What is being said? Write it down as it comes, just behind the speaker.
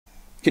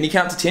Can you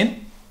count to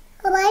 10?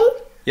 1,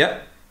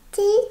 Yep.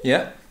 2,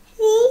 Yep.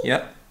 3,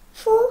 Yep.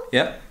 4,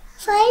 Yep.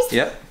 5,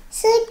 Yep.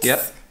 6,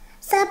 Yep.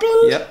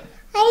 7, Yep.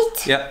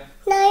 8, Yep.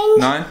 9,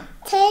 9,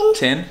 10,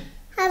 10,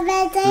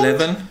 11,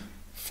 11,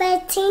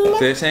 13,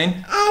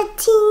 13,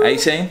 18,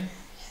 18,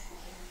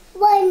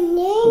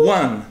 1.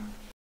 1.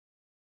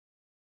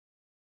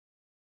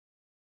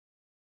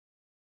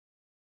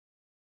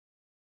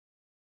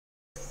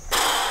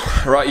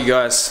 Right, you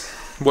guys,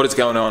 what is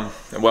going on?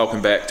 And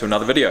welcome back to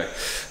another video.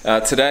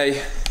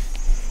 Today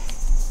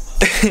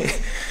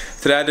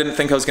I didn't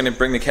think I was going to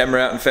bring the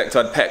camera out. In fact,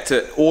 I'd packed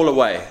it all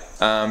away,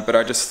 but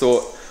I just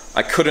thought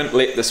I couldn't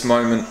let this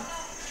moment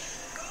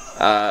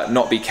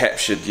not be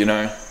captured, you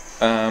know.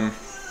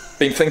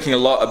 Been thinking a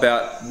lot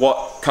about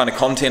what kind of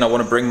content I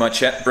want to bring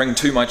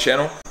to my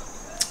channel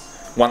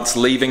once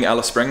leaving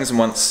Alice Springs and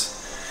once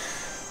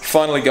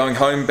finally going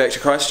home back to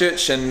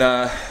Christchurch. And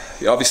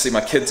obviously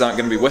my kids aren't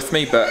going to be with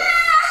me, but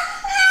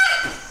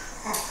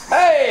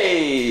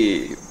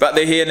hey, but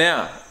they're here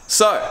now.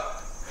 So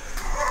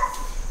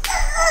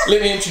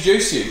let me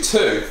introduce you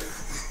to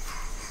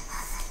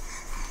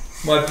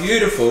my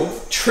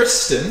beautiful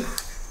Tristan,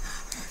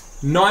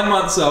 9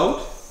 months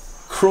old,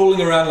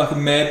 crawling around like a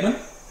madman,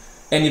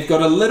 and you've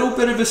got a little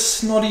bit of a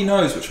snotty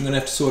nose which I'm going to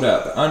have to sort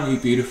out, but aren't you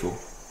beautiful?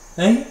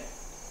 Eh?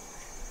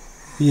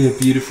 Yeah,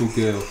 beautiful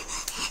girl.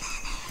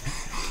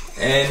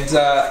 And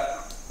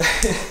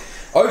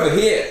over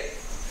here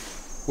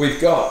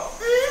we've got,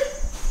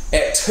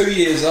 at 2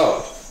 years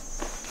old,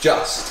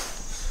 just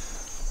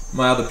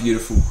my other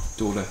beautiful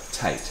daughter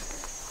Tate.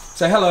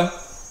 Say hello.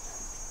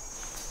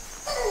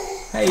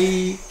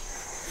 Hey.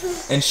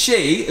 And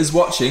she is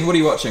watching, what are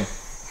you watching?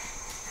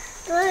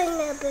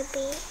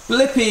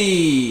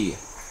 Blippi,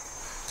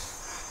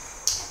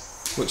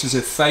 which is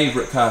her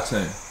favourite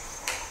cartoon.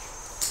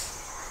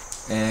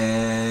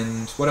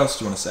 And what else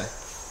do you want to say?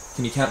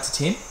 Can you count to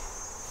 10?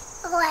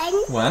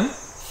 1,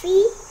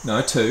 3,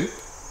 no, 2,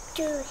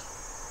 2,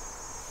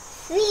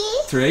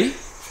 3,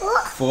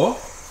 4,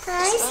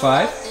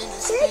 5,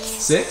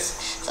 6.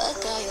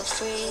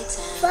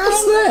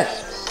 What's that?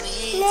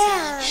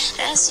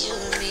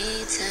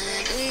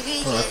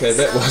 Oh, okay,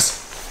 that was.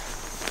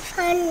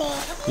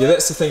 Yeah,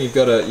 that's the thing you've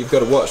got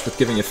to watch with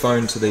giving your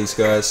phone to these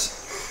guys.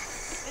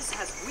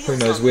 Who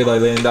knows where they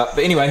land up?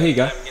 But anyway, here you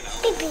go.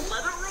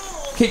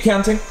 Keep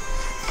counting.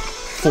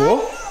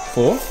 4,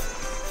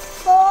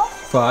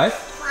 5,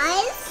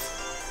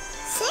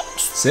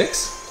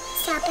 6,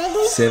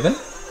 7,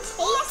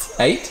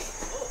 8,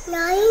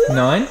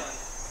 9,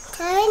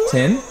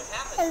 10,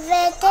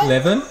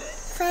 11,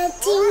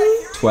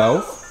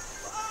 12,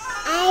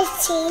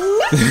 18,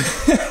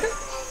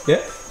 yeah,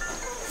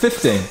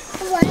 15.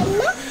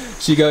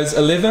 She goes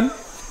 11,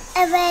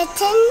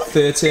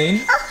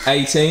 13,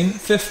 18,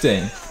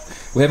 15.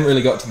 We haven't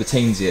really got to the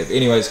teens yet. But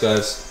anyways,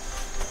 guys,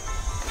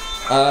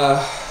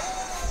 yeah,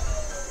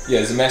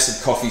 there's a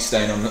massive coffee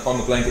stain on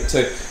the blanket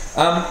too.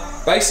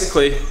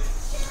 Basically,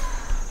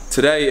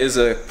 today is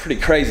a pretty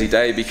crazy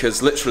day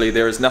because literally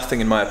there is nothing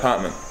in my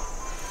apartment.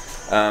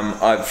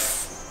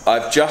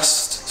 I've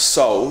just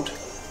sold,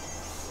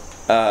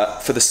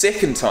 for the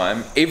second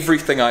time,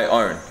 everything I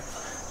own.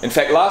 In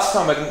fact, last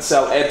time I didn't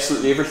sell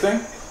absolutely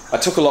everything. I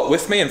took a lot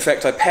with me. In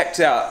fact, I packed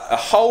out a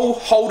whole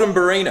Holden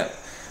Barina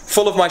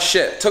full of my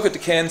shit, took it to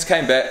Cairns,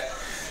 came back,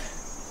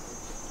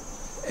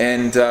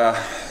 and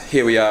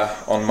here we are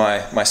on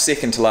my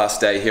second to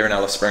last day here in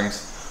Alice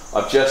Springs.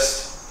 I've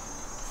just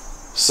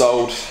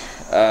sold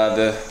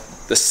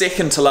the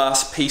second to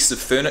last piece of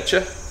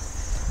furniture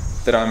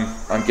that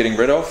I'm getting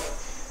rid of.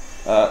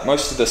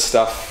 Most of this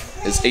stuff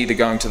is either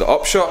going to the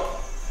op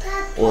shop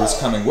or is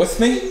coming with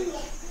me.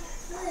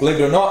 Believe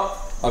it or not,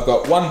 I've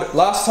got one.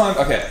 Last time,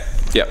 okay,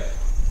 yep.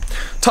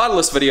 Title of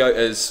this video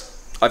is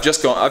I've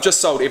just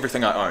sold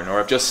everything I own, or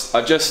I've just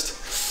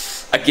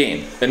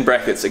again, in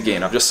brackets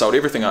again, I've just sold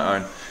everything I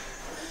own.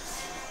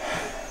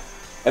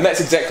 And that's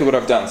exactly what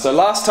I've done. So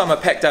last time I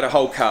packed out a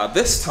whole car.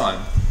 This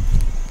time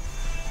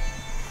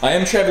I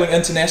am travelling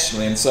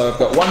internationally, and so I've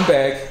got one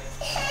bag,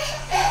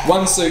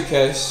 one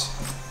suitcase,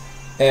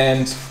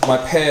 and my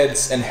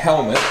pads and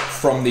helmet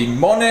from the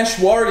Monash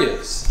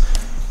Warriors.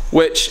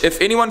 Which, if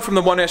anyone from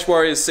the Monash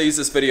Warriors sees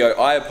this video,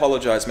 I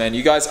apologise, man.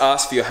 You guys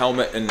asked for your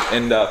helmet and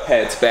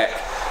pads back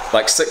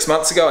like 6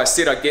 months ago. I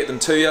said I'd get them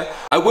to you.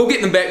 I will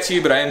get them back to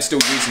you, but I am still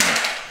using them.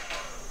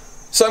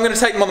 So I'm going to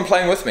take them on the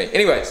plane with me.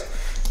 Anyways,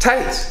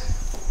 Tate,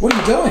 what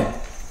are you doing?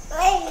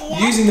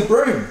 Using the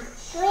broom.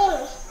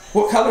 Green.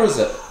 What colour is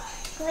it?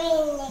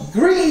 Green.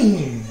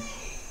 Green.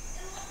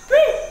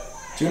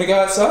 Do you want to go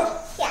outside?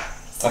 Yeah.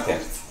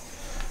 Okay.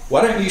 Why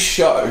don't you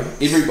show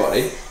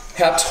everybody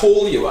how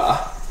tall you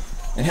are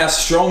and how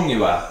strong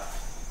you are,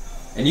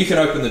 and you can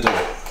open the door.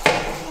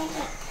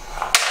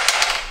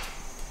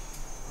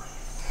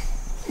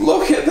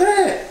 Look at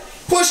that!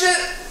 Push it!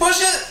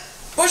 Push it!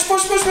 Push,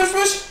 push, push, push,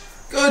 push!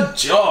 Good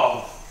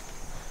job!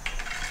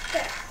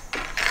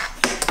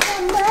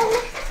 Come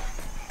on.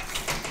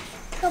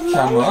 Come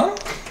on!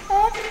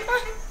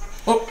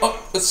 Oh, oh,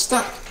 it's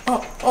stuck!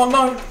 Oh, oh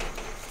no!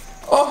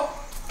 Oh!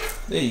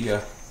 There you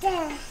go.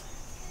 There.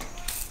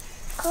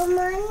 Come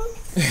on.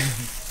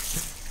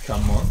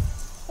 Come on.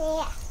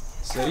 Yeah.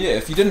 So yeah,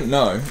 if you didn't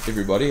know,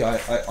 everybody,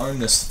 I own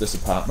this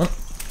apartment.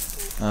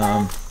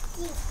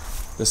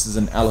 This is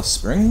in Alice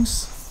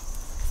Springs.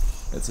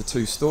 It's a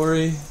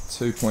 2-story,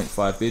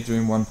 2.5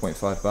 bedroom,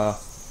 1.5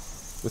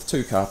 bath, with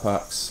 2 car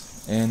parks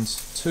and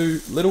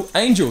 2 little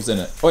angels in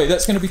it. Oi,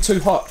 that's going to be too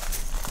hot.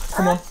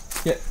 Come on.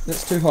 Yeah,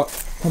 that's too hot.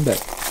 Come back.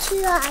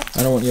 Too hot.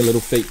 I don't want your little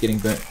feet getting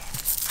burnt.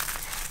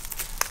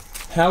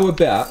 How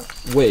about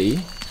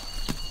we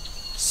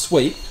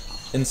sweep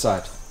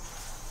inside?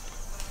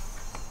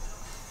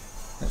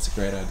 That's a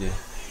great idea.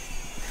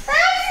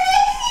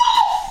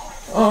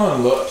 Oh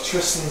look,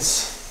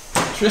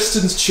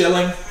 Tristan's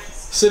chilling,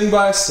 sitting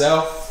by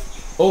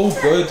herself, all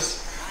good.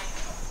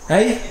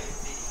 Hey?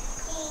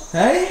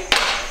 Hey?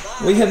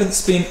 We haven't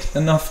spent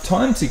enough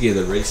time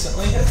together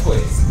recently, have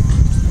we?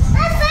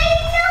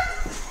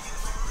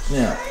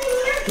 Now,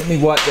 let me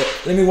wipe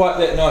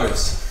that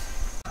nose.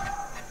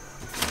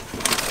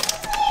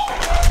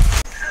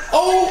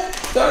 Oh,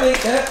 don't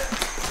eat that.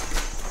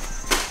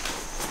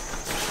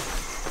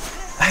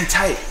 Hey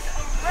Tate,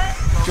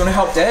 do you want to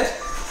help Dad?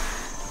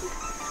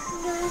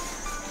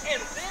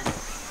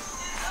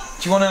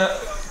 Do you want to...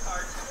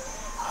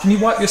 Can you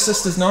wipe your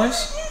sister's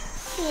nose?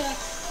 Yeah.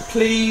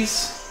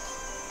 Please?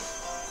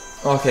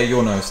 Okay,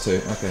 your nose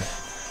too, okay.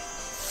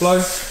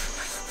 Flo?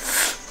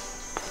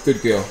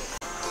 Good girl.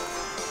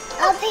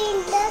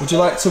 Open the Would you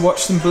like to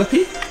watch some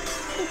Blippi?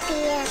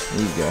 beer.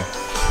 There you go.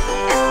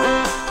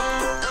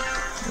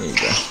 There you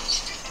go.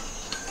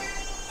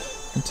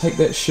 And take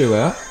that shoe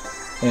out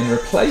and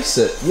replace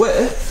it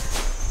with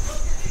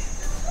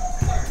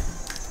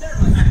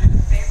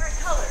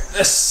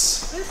this.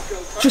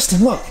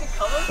 Tristan, look.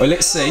 Oh,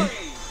 let's see.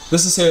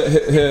 This is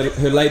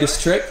her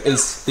latest trick,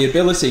 is the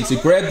ability to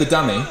grab the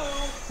dummy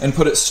and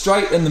put it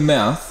straight in the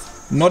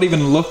mouth, not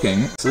even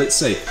looking. So let's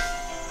see.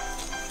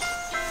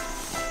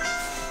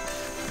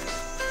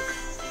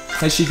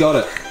 Has she got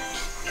it?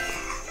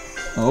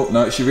 Oh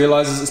no, she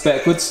realizes it's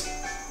backwards.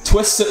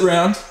 Twists it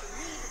round.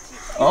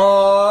 Oh,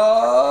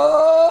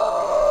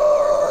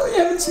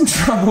 you're having some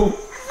trouble.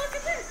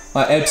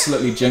 I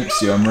absolutely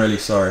jinxed you, I'm really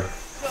sorry.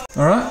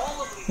 Alright,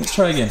 let's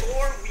try again.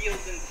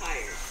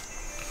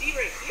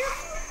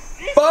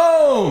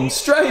 Boom!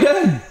 Straight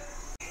in!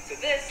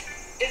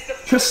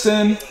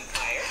 Tristan!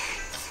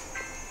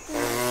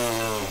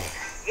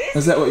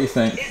 Is that what you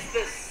think? Is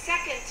the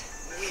second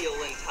wheel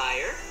and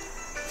tire.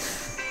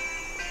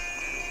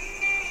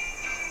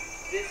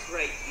 This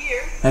right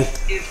here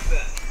is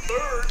the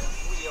third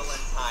wheel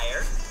and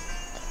tire.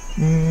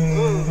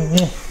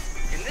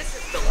 And this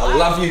is the I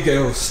love you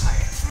girls.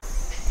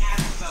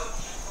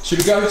 Should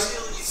we go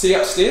see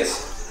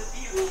upstairs?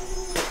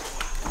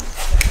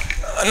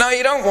 No,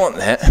 you don't want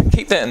that.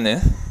 Keep that in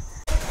there.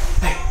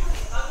 Hey,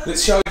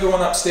 let's show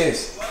everyone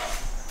upstairs.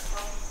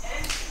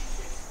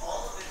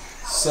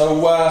 So,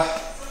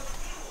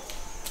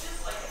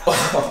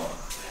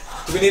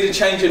 do we need to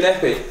change your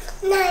nappy?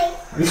 No.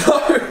 No?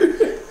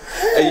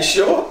 Are you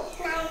sure?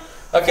 No.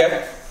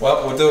 Okay,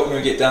 well, we'll do it when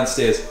we get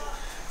downstairs.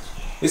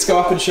 Let's go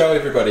up and show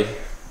everybody.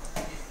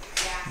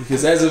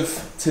 Because as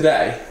of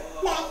today,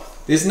 No.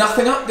 there's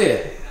nothing up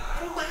there.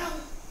 No.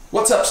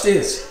 What's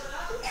upstairs?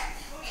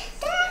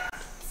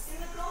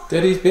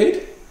 Daddy's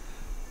bed?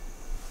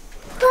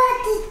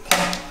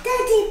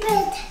 Daddy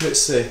bed. Let's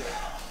see.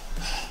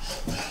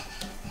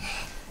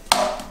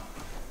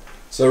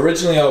 So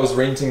originally I was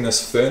renting this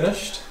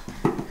furnished.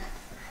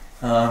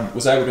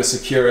 Was able to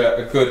secure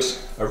a good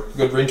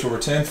rental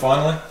return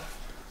finally.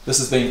 This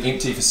has been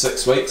empty for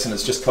 6 weeks and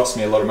it's just cost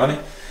me a lot of money.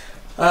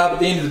 But at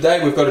the end of the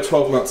day we've got a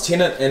 12-month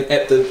tenant, and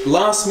at the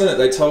last minute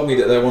they told me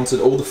that they wanted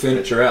all the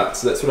furniture out,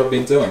 so that's what I've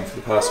been doing for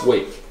the past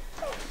week.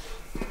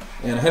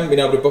 And I haven't been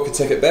able to book a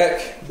ticket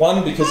back,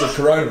 1 because of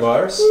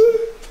coronavirus,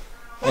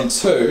 and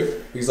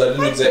 2 because I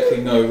didn't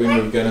exactly know when I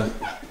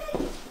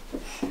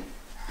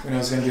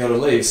was going to be able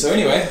to leave. So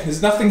anyway,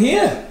 there's nothing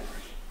here.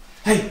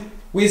 Hey,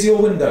 where's your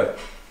window?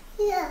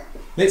 Yeah.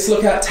 Let's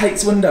look out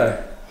Tate's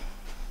window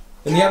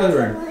in the other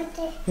room.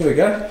 Here we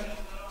go.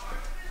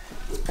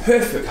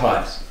 Perfect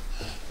height.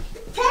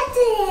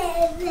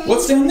 Daddy.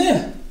 What's down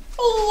there?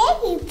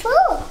 Pool.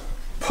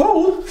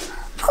 Pool?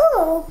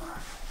 Pool.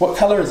 What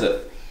colour is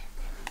it?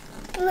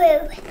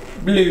 Blue.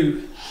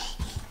 Blue.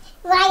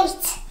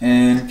 White.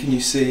 And can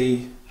you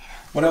see,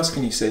 what else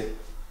can you see?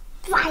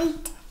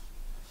 White.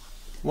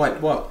 Wait,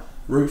 what?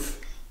 Roof.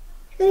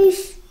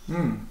 Roof.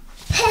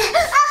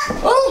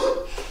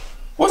 Oh!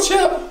 Watch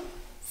out!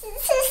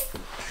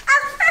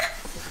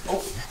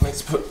 Oh,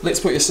 let's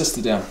put your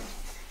sister down.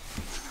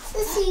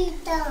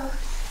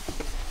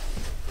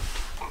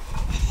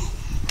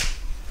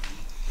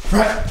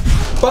 Right,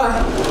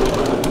 bye!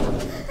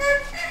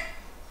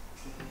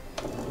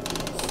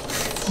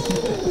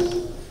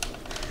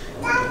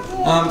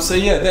 So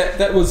yeah,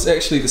 that was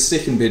actually the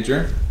second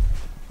bedroom.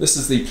 This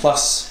is the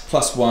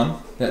plus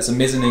one. That's a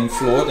mezzanine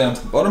floor down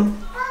to the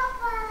bottom.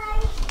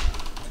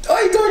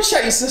 Oh, don't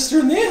shut your sister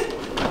in there.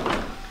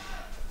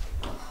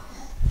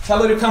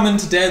 Tell her to come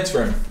into Dad's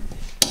room.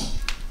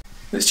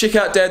 let's check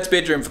out Dad's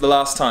bedroom for the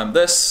last time.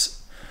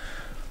 This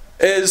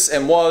is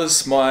and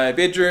was my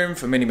bedroom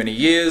for many, many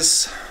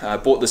years. I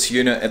bought this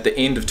unit at the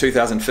end of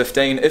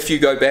 2015. If you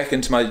go back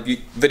into my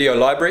video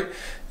library,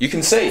 you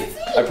can see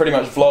I pretty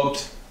much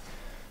vlogged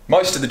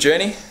most of the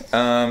journey.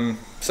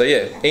 So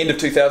yeah, end of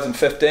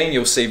 2015,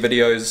 you'll see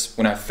videos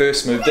when I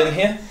first moved in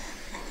here.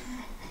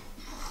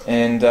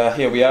 And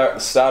here we are at the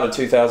start of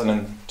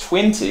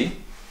 2020,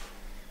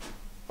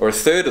 or a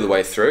third of the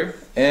way through,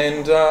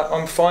 and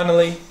I'm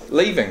finally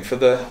leaving for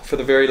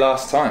the very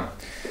last time.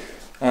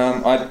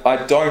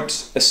 I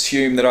don't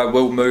assume that I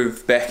will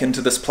move back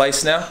into this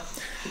place now.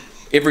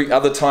 Every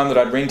other time that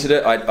I'd rented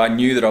it, I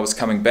knew that I was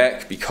coming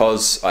back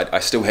because I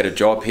still had a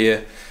job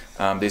here.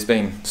 There's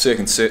been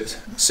certain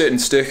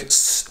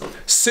circumstances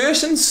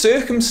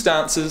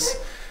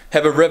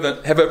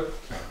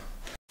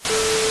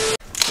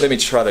let me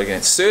try that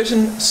again.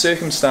 Certain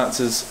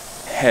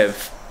circumstances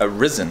have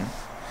arisen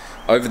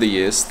over the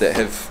years that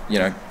have, you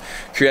know,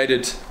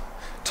 created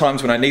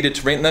times when I needed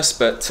to rent this,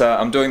 but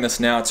I'm doing this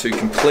now to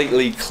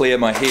completely clear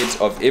my head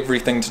of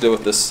everything to do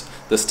with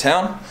this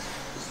town,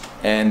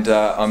 and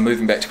I'm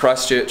moving back to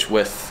Christchurch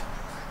with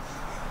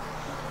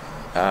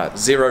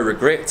zero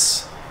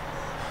regrets,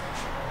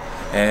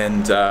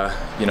 and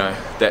you know,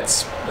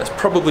 that's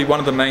probably one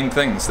of the main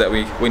things that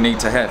we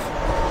need to have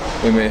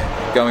when we're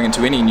going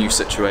into any new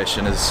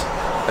situation, is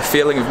a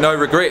feeling of no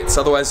regrets.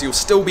 Otherwise you'll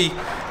still be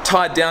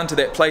tied down to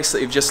that place that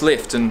you've just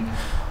left. And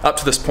up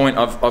to this point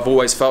I've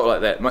always felt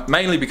like that,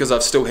 mainly because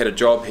I've still had a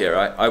job here.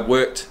 I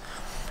worked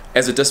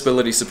as a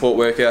disability support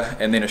worker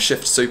and then a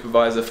shift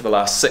supervisor for the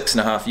last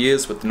 6.5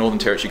 years with the Northern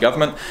Territory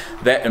Government.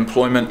 That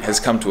employment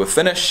has come to a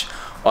finish.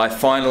 I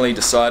finally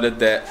decided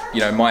that, you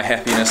know, my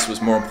happiness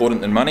was more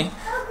important than money,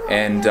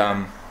 and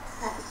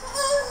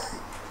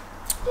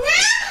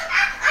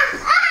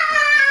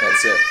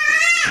that's it.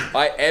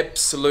 I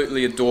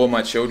absolutely adore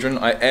my children.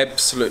 I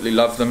absolutely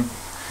love them.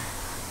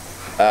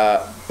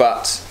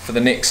 But for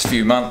the next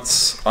few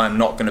months, I'm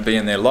not going to be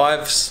in their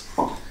lives.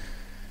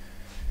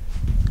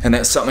 And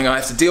that's something I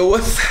have to deal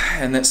with.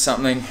 And that's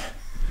something,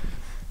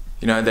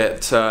 you know,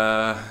 that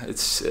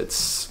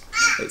it's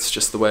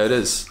just the way it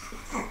is.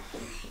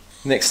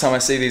 Next time I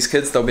see these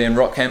kids, they'll be in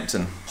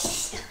Rockhampton.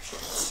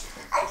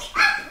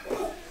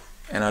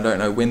 And I don't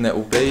know when that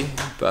will be,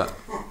 but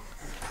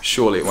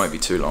surely it won't be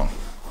too long.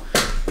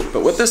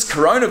 But with this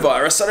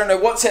coronavirus, I don't know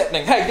what's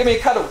happening. Hey, give me a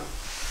cuddle.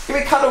 Give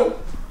me a cuddle.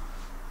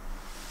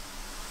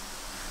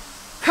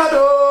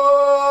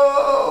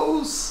 Cuddles.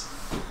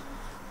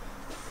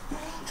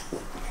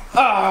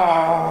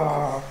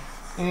 Ah,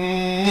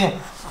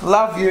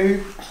 love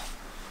you.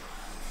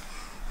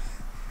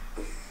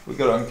 We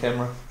got it on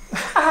camera.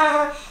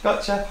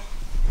 Gotcha.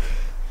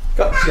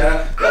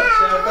 Gotcha.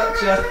 Gotcha.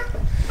 Gotcha.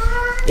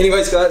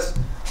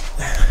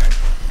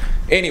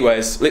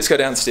 Anyways, let's go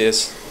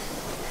downstairs.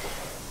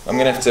 I'm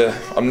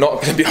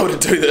not gonna be able to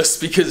do this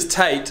because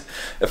Tate,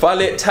 if I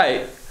let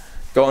Tate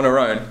go on her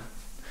own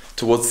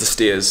towards the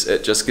stairs,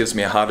 it just gives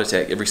me a heart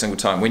attack every single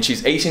time. When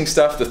she's eating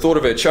stuff, the thought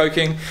of her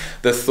choking,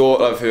 the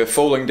thought of her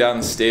falling down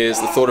the stairs,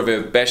 the thought of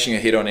her bashing her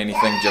head on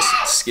anything just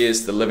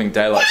scares the living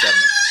daylights out of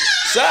me.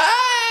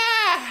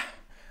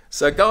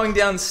 So going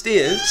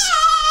downstairs,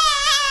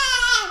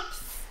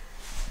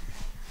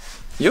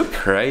 you're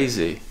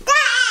crazy.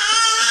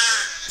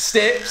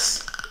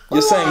 Steps?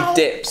 You're saying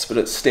depths, but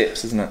it's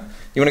steps, isn't it?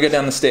 You want to go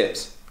down the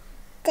steps?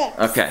 Steps.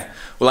 Okay.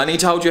 Well, I need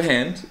to hold your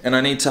hand, and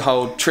I need to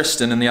hold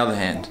Tristan in the other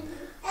hand.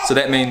 So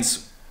that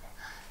means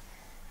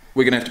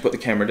we're going to have to put the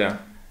camera down.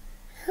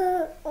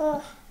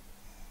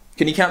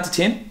 Can you count to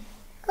 10?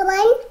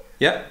 1,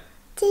 Yep.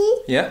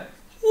 2, Yep.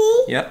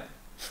 3, Yep.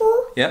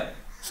 4, Yep.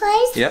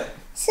 5, Yep.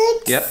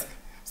 6, Yep.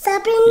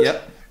 7,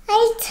 Yep.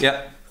 8,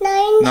 Yep.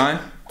 9, 9,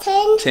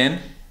 10, 10,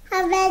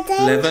 11,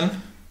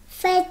 11,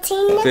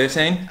 13,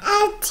 13,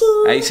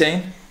 18,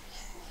 18,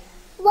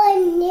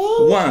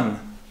 1. 1.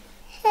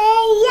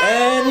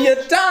 And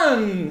you're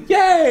done!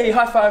 Yay!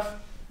 High five.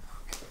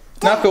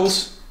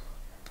 Knuckles.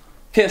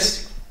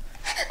 Kiss.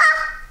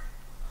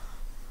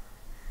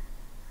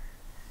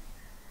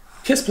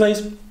 Kiss,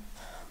 please.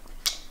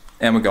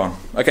 And we're gone.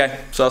 Okay,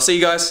 so I'll see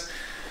you guys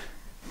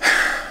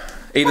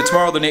either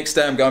tomorrow or the next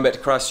day. I'm going back to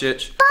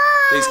Christchurch.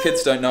 These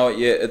kids don't know it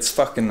yet. It's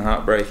fucking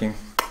heartbreaking.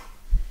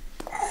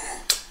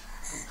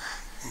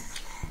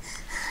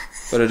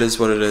 But it is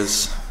what it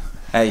is.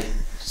 Hey,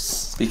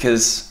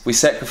 because we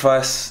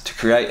sacrifice to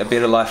create a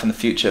better life in the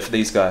future for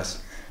these guys.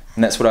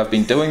 And that's what I've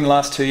been doing the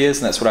last 2 years,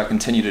 and that's what I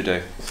continue to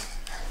do.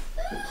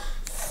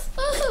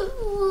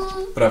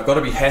 But I've got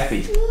to be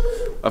happy.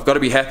 I've got to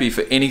be happy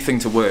for anything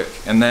to work,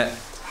 and that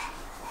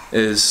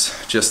is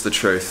just the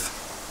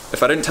truth.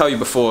 If I didn't tell you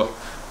before,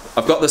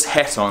 I've got this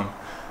hat on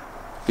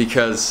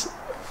because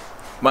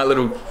my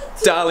little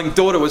darling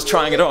daughter was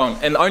trying it on,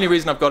 and the only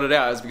reason I've got it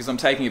out is because I'm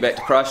taking it back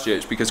to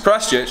Christchurch, because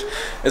Christchurch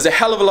is a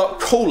hell of a lot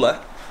cooler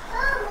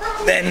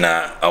than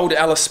old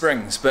Alice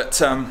Springs.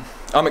 But I'm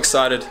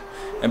excited,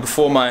 and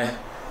before my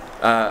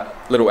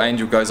little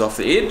angel goes off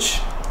the edge,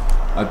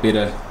 I'd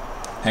better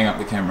hang up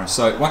the camera.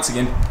 So once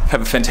again,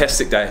 have a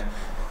fantastic day.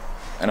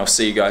 and I'll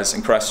see you guys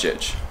in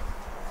Christchurch.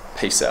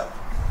 Peace out.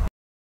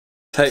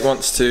 Tate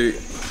wants to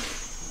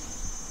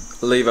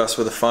leave us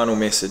with a final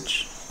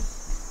message.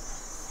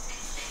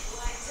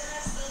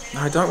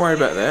 No, don't worry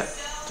about that.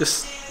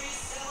 Just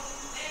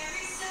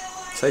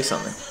say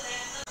something.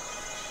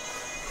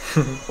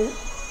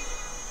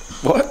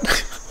 What?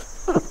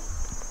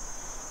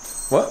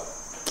 What?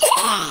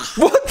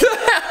 What the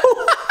hell?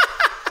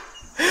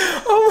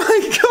 Oh my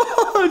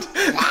god!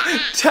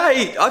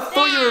 Tate, I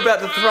thought you were about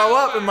to throw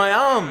up in my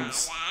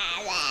arms.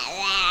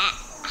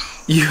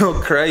 You're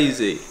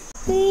crazy.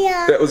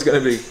 Yeah. That was gonna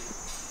be.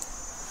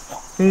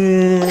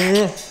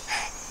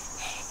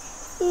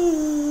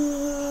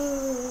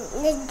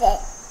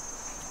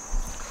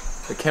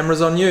 The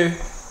camera's on you.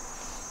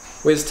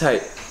 Where's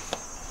Tate?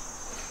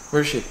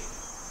 Where is she?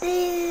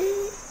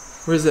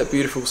 Where's that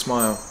beautiful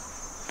smile?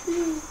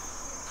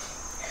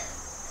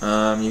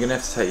 You're gonna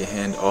have to take your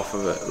hand off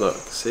of it. Look,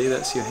 see,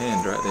 that's your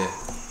hand right there.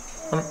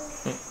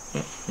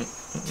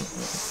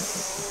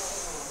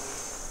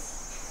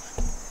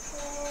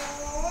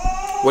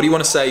 What do you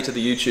want to say to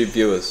the YouTube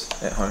viewers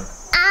at home?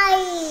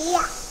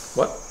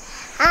 What?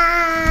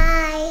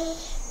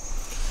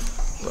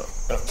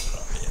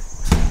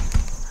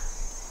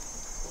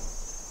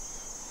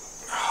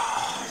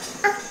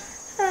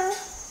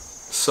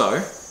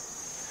 So,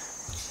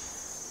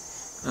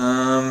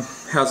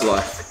 how's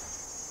life?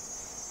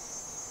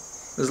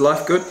 Is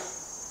life good?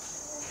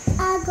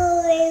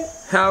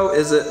 How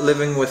is it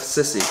living with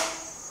Sissy?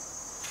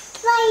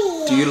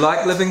 Do you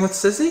like living with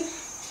Sissy?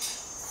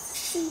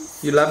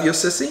 You love your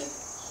Sissy?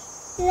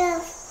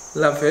 Love.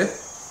 Love her?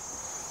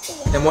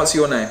 And what's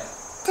your name?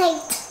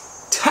 Tate.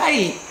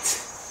 Tate!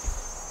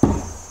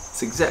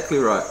 That's exactly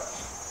right.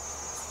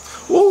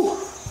 Woo!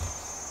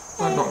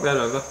 Might knock that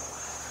over.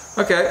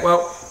 Okay,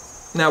 well,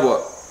 now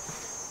what?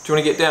 Do you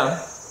want to get down?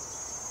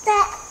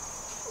 That.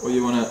 Or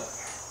you want to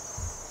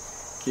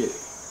get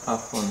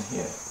up on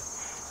here?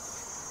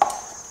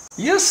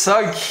 You're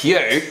so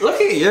cute. Look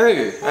at you,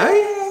 eh?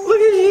 Look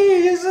at you,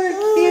 you're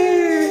so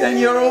cute. And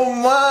you're all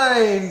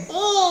mine.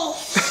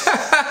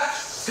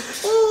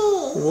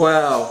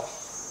 Wow.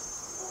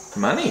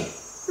 Money.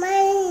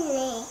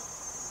 Money.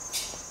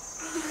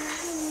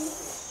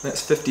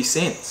 That's 50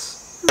 cents.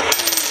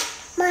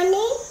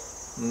 Money.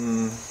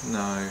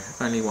 No,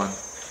 only one.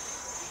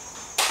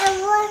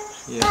 I want.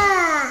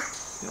 Yeah.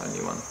 The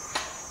only one.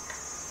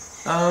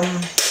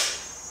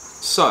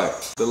 So,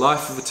 the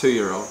life of a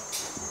 2-year-old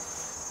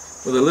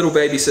with a little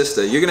baby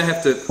sister. You're going to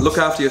have to look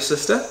after your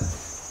sister,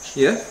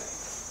 yeah?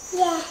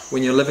 Yeah.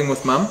 When you're living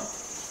with mum,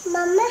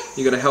 Mama.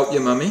 you got to help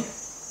your mummy.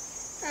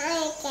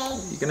 Okay.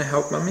 You going to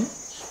help mummy?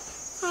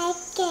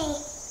 Okay.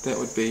 That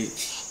would be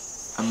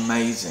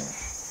amazing.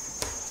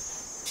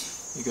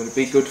 You got to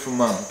be good for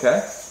mum,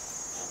 okay?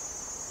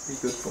 Be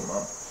good for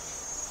mum.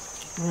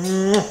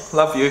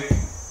 Love you.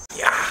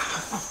 Yeah.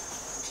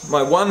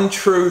 My one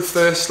true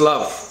first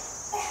love.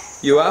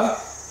 You are?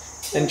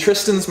 And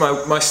Tristan's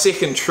my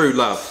second true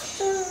love.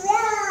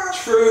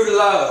 True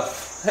love.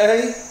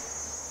 Hey?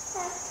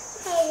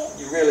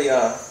 You really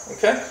are.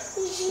 Okay?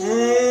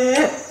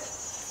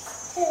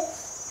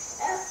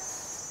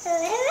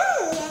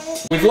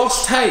 We've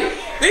lost Tate.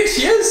 There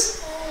she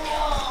is.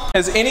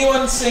 Has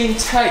anyone seen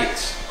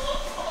Tate?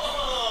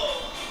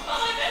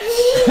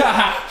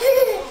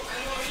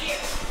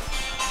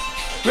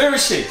 Where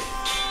is she?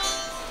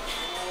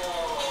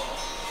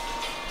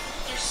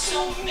 There's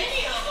so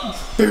many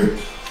of them.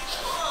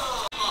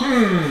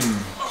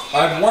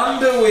 I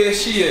wonder where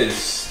she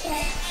is.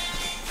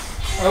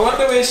 I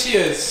wonder where she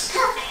is.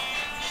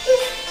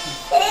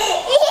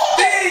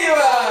 There you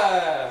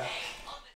are!